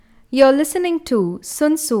You're listening to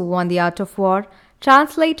Sun Tzu on the Art of War,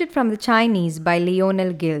 translated from the Chinese by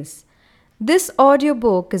Lionel Gills. This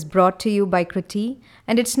audiobook is brought to you by Krity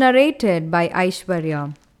and it's narrated by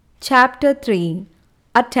Ishwarya. Chapter 3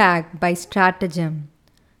 Attack by Stratagem.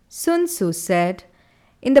 Sun Tzu said,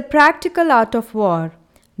 "In the practical art of war,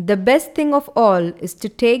 the best thing of all is to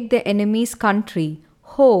take the enemy's country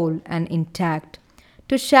whole and intact.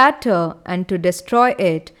 To shatter and to destroy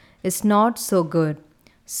it is not so good.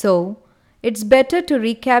 So, it's better to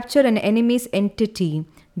recapture an enemy's entity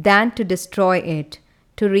than to destroy it,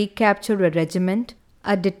 to recapture a regiment,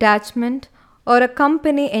 a detachment, or a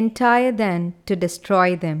company entire than to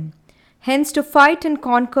destroy them. Hence, to fight and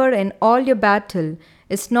conquer in all your battle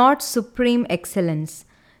is not supreme excellence.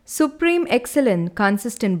 Supreme excellence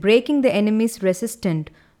consists in breaking the enemy's resistance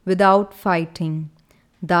without fighting.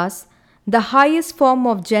 Thus, the highest form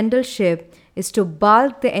of generalship is to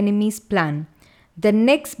balk the enemy's plan. The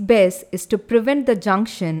next best is to prevent the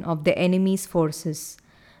junction of the enemy's forces.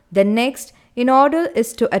 The next in order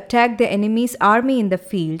is to attack the enemy's army in the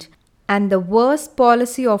field, and the worst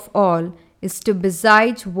policy of all is to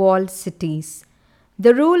besiege walled cities.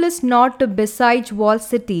 The rule is not to besiege walled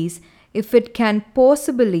cities if it can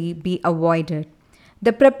possibly be avoided.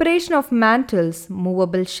 The preparation of mantles,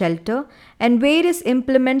 movable shelter, and various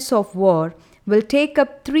implements of war will take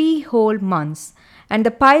up 3 whole months, and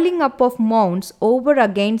the piling up of mounds over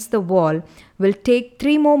against the wall will take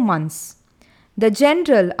 3 more months. The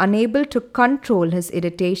general, unable to control his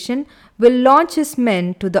irritation, will launch his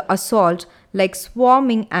men to the assault like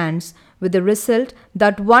swarming ants, with the result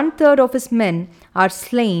that 1/3 of his men are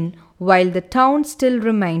slain while the town still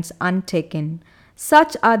remains untaken.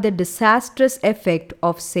 Such are the disastrous effects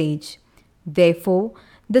of siege. Therefore,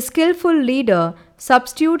 the skillful leader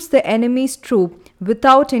substitutes the enemy's troop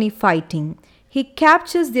without any fighting. He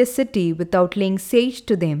captures their city without laying siege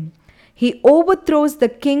to them. He overthrows the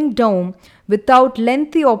kingdom without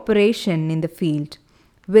lengthy operation in the field.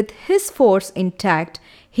 With his force intact,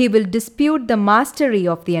 he will dispute the mastery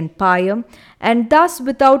of the empire, and thus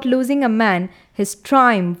without losing a man, his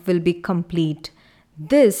triumph will be complete.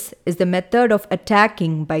 This is the method of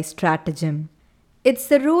attacking by stratagem. It's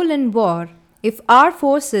the rule in war, if our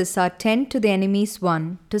forces are 10 to the enemy's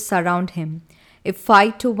 1, to surround him, if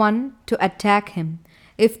 5 to 1, to attack him,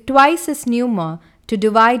 if twice his number, to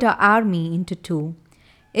divide our army into 2.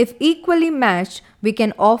 If equally matched, we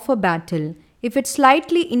can offer battle. If it's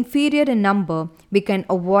slightly inferior in number, we can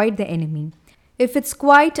avoid the enemy. If it's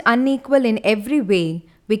quite unequal in every way,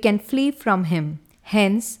 we can flee from him.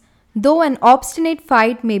 Hence, though an obstinate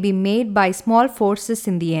fight may be made by small forces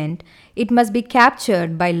in the end, it must be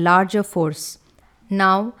captured by larger force.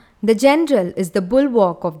 Now, the general is the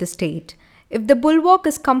bulwark of the state. If the bulwark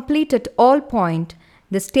is complete at all points,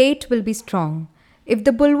 the state will be strong. If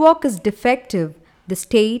the bulwark is defective, the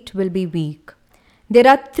state will be weak. There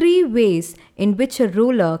are 3 ways in which a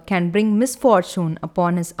ruler can bring misfortune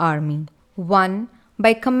upon his army. 1.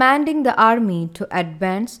 By commanding the army to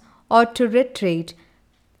advance or to retreat,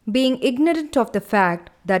 being ignorant of the fact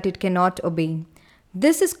that it cannot obey.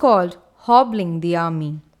 This is called hobbling the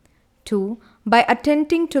army. 2. By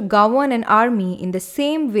attempting to govern an army in the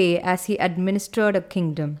same way as he administered a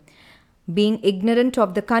kingdom, being ignorant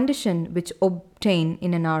of the condition which obtain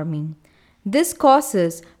in an army. This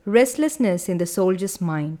causes restlessness in the soldier's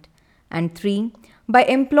mind. And 3. By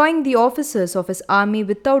employing the officers of his army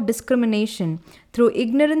without discrimination through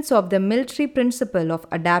ignorance of the military principle of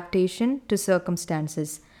adaptation to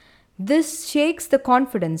circumstances. This shakes the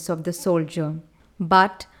confidence of the soldier.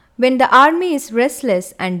 But when the army is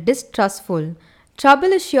restless and distrustful,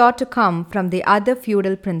 trouble is sure to come from the other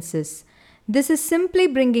feudal princes. This is simply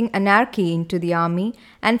bringing anarchy into the army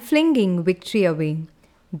and flinging victory away.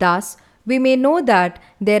 Thus, we may know that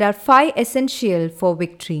there are 5 essentials for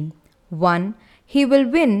victory. 1. He will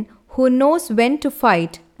win who knows when to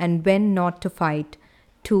fight and when not to fight.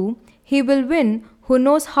 2. He will win who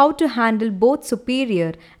knows how to handle both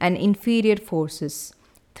superior and inferior forces.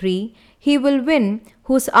 3. He will win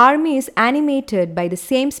whose army is animated by the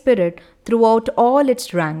same spirit throughout all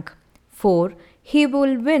its rank. 4. He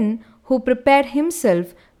will win who prepared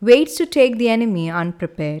himself, waits to take the enemy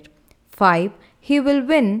unprepared. 5. He will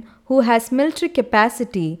win who has military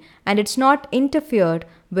capacity and it's not interfered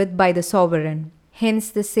with by the sovereign. Hence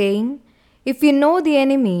the saying, if you know the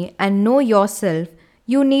enemy and know yourself,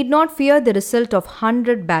 you need not fear the result of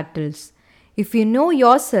 100 battles. If you know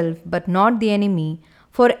yourself but not the enemy,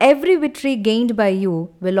 for every victory gained by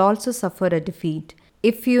you will also suffer a defeat.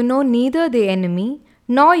 If you know neither the enemy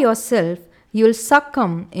nor yourself, you will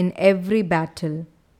succumb in every battle.